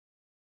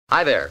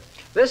Hi there.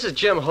 This is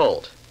Jim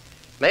Holt.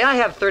 May I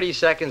have 30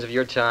 seconds of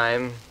your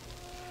time?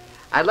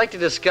 I'd like to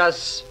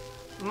discuss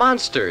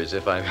monsters,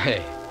 if I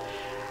may.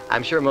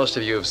 I'm sure most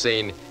of you have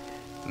seen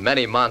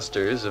many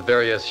monsters of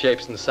various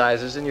shapes and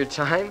sizes in your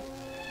time.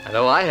 I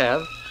know I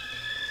have.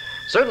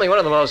 Certainly one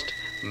of the most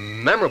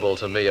memorable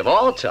to me of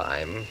all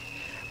time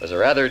was a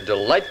rather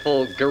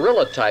delightful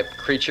gorilla-type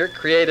creature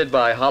created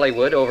by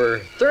Hollywood over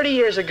 30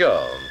 years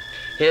ago.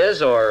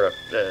 His, or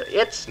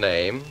its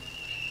name,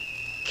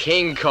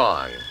 King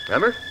Kong.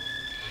 Remember?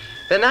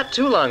 Then not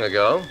too long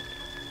ago,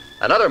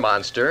 another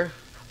monster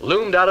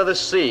loomed out of the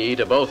sea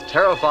to both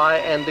terrify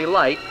and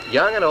delight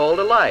young and old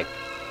alike.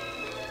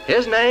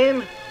 His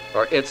name,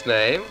 or its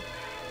name,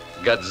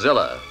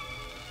 Godzilla.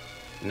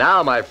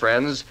 Now, my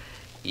friends,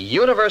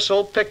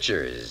 Universal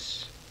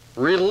Pictures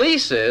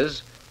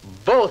releases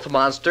both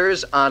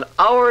monsters on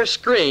our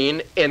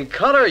screen in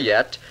color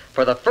yet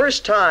for the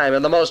first time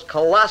in the most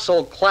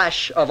colossal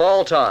clash of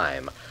all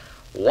time.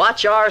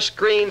 Watch our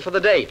screen for the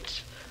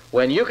date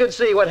when you can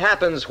see what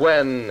happens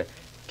when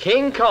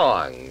King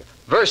Kong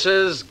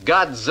versus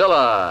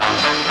Godzilla.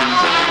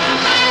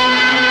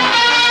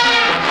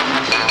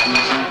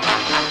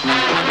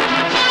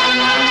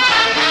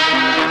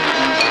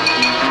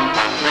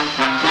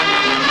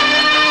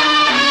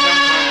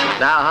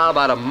 Now, how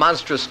about a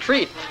monstrous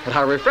treat at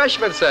our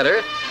refreshment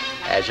center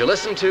as you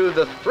listen to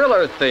the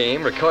Thriller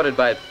theme recorded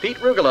by Pete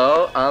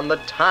Rugolo on the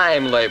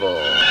Time label.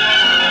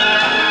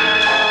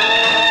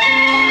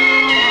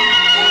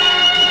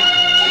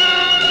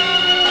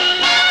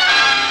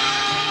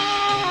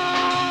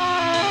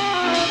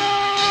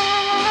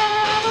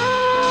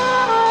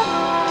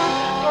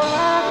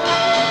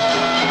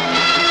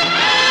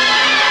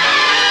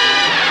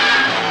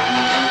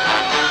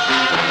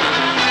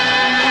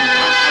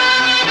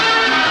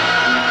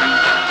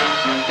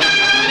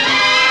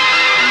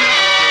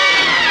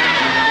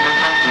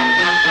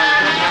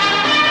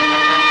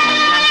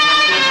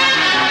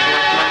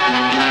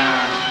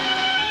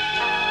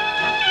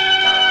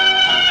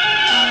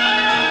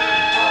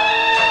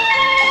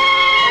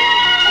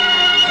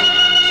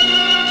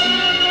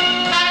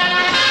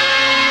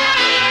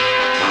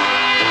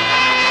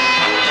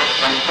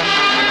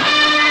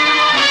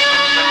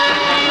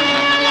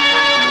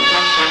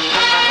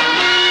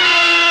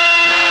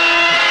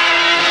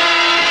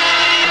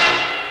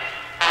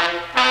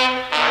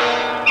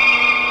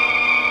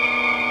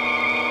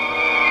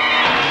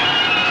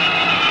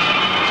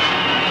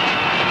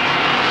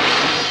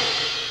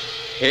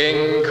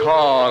 King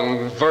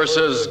Kong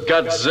versus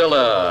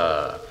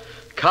Godzilla,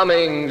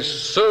 coming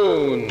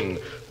soon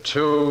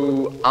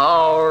to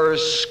our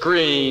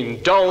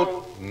screen.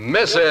 Don't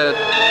miss it.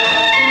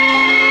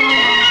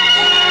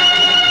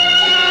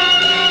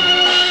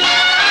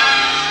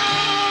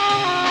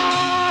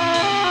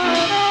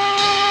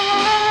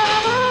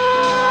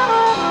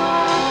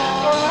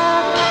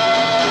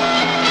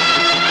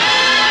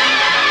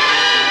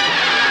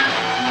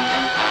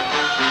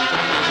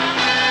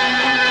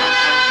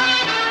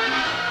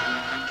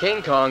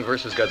 King Kong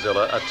vs.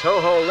 Godzilla, a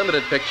Toho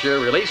limited picture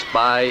released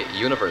by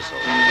Universal.